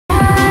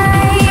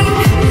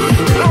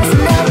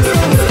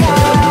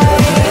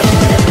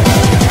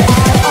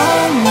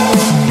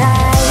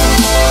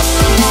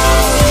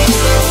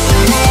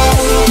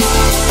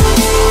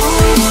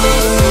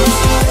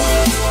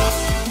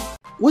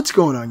What's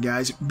going on,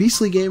 guys?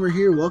 Beastly Gamer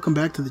here. Welcome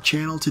back to the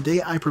channel.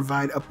 Today I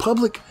provide a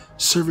public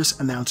service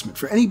announcement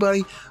for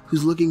anybody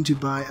who's looking to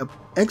buy a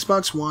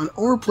Xbox One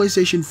or a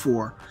PlayStation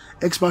 4,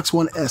 Xbox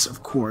One S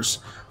of course,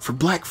 for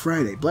Black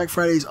Friday. Black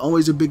Friday is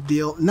always a big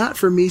deal. Not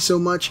for me so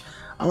much.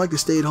 I like to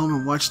stay at home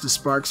and watch the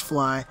sparks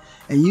fly,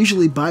 and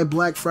usually by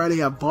Black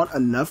Friday I've bought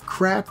enough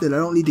crap that I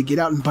don't need to get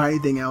out and buy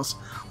anything else.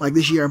 Like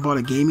this year I bought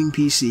a gaming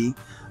PC.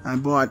 I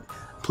bought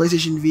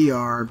PlayStation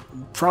VR,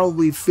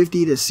 probably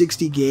 50 to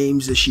 60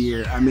 games this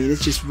year. I mean,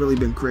 it's just really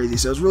been crazy.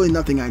 So it's really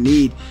nothing I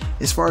need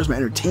as far as my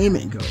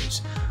entertainment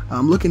goes.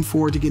 I'm looking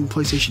forward to getting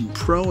PlayStation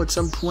Pro at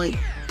some point,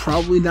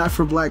 probably not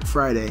for Black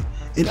Friday,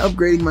 and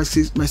upgrading my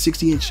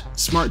 60-inch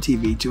smart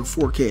TV to a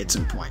 4K at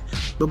some point.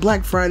 But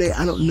Black Friday,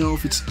 I don't know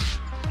if it's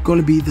going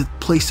to be the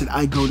place that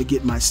I go to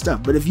get my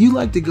stuff. But if you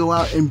like to go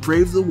out and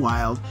brave the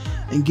wild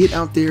and get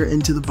out there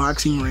into the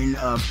boxing ring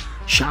of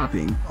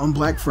shopping on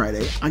Black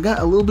Friday, I got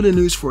a little bit of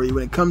news for you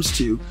when it comes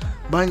to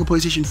buying a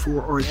PlayStation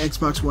 4 or an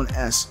Xbox One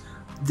S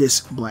this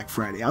Black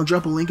Friday. I'll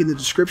drop a link in the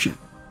description.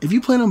 If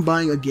you plan on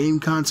buying a game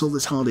console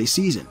this holiday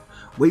season,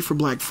 wait for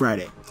Black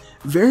Friday.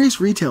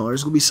 Various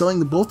retailers will be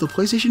selling both the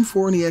PlayStation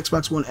 4 and the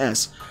Xbox One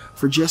S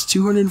for just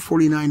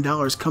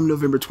 $249 come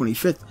November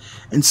 25th,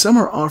 and some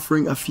are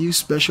offering a few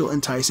special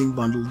enticing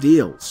bundle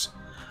deals.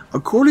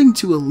 According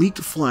to a leaked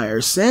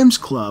flyer, Sam's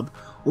Club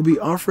will be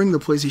offering the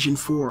PlayStation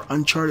 4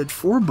 Uncharted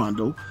 4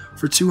 bundle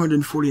for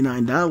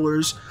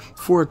 $249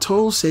 for a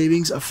total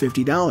savings of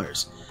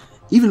 $50.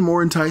 Even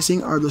more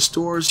enticing are the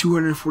store's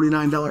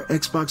 $249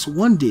 Xbox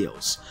One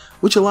deals,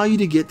 which allow you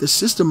to get the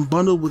system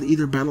bundled with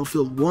either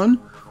Battlefield 1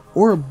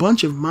 or a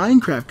bunch of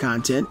Minecraft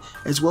content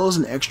as well as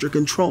an extra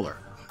controller.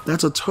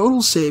 That's a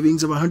total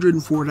savings of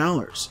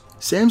 $104.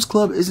 Sam's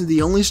Club isn't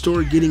the only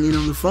store getting in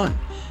on the fun.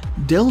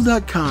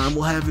 Dell.com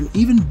will have an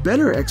even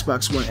better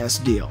Xbox One S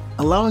deal,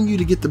 allowing you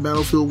to get the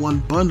Battlefield 1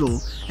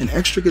 bundle, an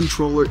extra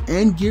controller,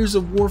 and Gears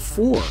of War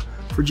 4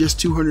 for just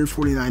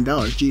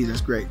 $249. Geez, that's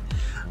great.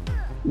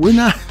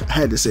 I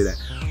had to say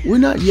that. We're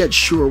not yet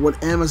sure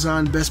what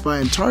Amazon, Best Buy,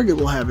 and Target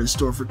will have in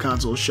store for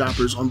console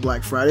shoppers on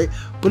Black Friday,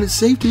 but it's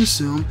safe to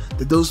assume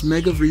that those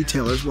mega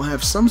retailers will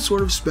have some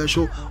sort of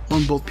special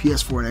on both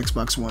PS4 and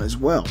Xbox One as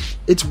well.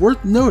 It's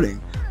worth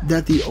noting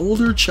that the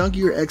older,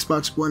 chunkier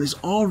Xbox One is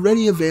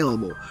already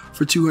available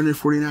for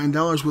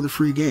 $249 with a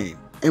free game,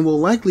 and will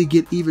likely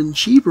get even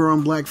cheaper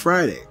on Black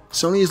Friday.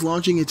 Sony is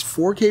launching its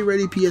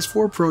 4K-ready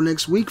PS4 Pro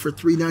next week for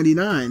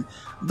 $399,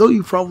 though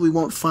you probably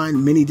won't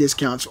find many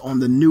discounts on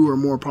the newer,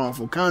 more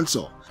powerful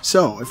console.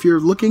 So, if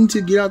you're looking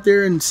to get out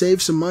there and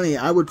save some money,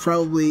 I would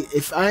probably,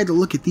 if I had to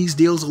look at these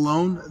deals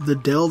alone, the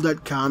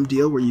Dell.com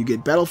deal where you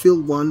get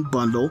Battlefield 1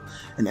 bundle,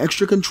 an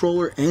extra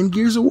controller, and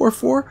Gears of War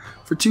 4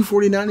 for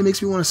 $249, it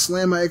makes me want to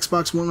slam my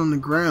Xbox One on the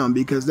ground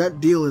because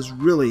that deal is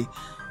really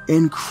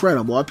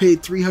incredible. I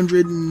paid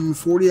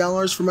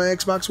 $340 for my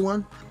Xbox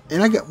One,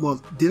 and I got,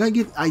 well, did I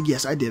get,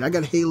 yes I did, I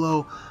got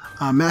Halo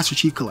Master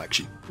Chief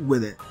Collection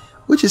with it,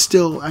 which is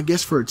still, I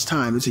guess for its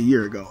time, it's a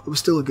year ago, it was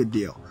still a good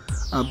deal.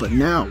 But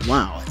now,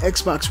 wow,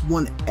 Xbox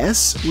One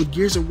S with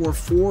Gears of War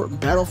 4,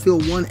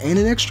 Battlefield 1, and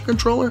an extra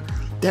controller,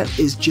 that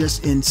is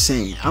just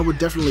insane. I would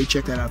definitely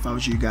check that out if I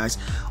was you guys.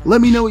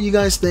 Let me know what you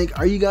guys think.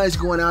 Are you guys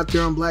going out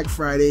there on Black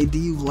Friday? Do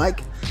you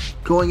like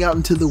going out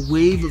into the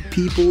wave of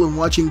people and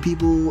watching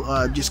people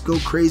just go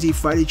crazy,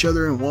 fight each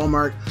other in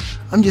Walmart?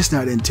 I'm just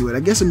not into it.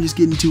 I guess I'm just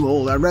getting too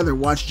old. I'd rather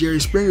watch Jerry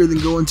Springer than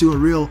go into a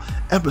real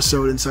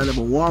episode inside of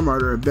a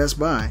Walmart or a Best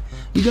Buy.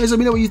 You guys let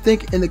me know what you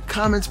think in the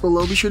comments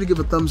below. Be sure to give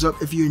a thumbs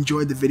up if you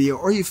enjoyed the video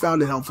or you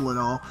found it helpful at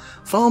all.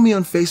 Follow me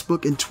on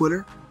Facebook and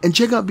Twitter, and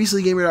check out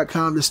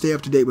beastlygamer.com to stay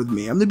up to date with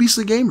me. I'm the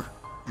Beastly Gamer,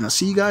 and I'll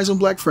see you guys on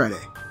Black Friday.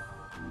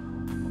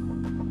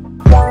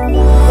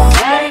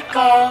 Let it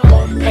go,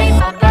 make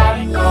my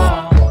body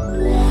go,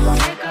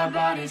 make our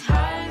bodies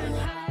high.